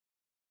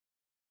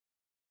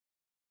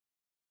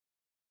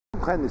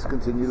can this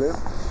continue,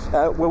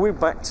 Liam? Well, we're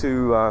back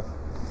to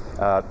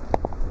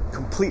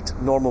complete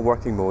normal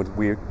working mode.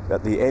 We're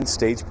at the end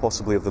stage,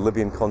 possibly, of the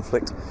Libyan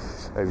conflict.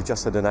 We've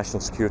just had a National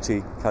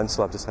Security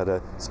Council. I've just had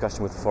a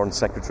discussion with the Foreign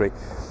Secretary.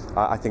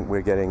 I think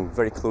we're getting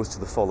very close to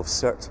the fall of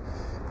Sirte,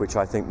 which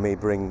I think may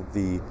bring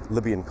the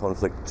Libyan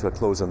conflict to a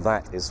close, and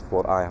that is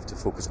what I have to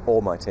focus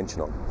all my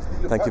attention on.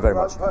 Thank you very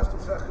much. Personal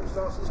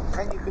circumstances,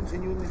 can you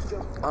continue in this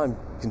job? I'm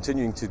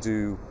continuing to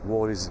do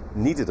what is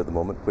needed at the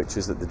moment, which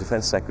is that the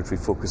Defence Secretary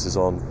focuses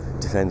on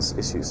defence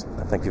issues.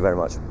 Thank you very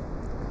much.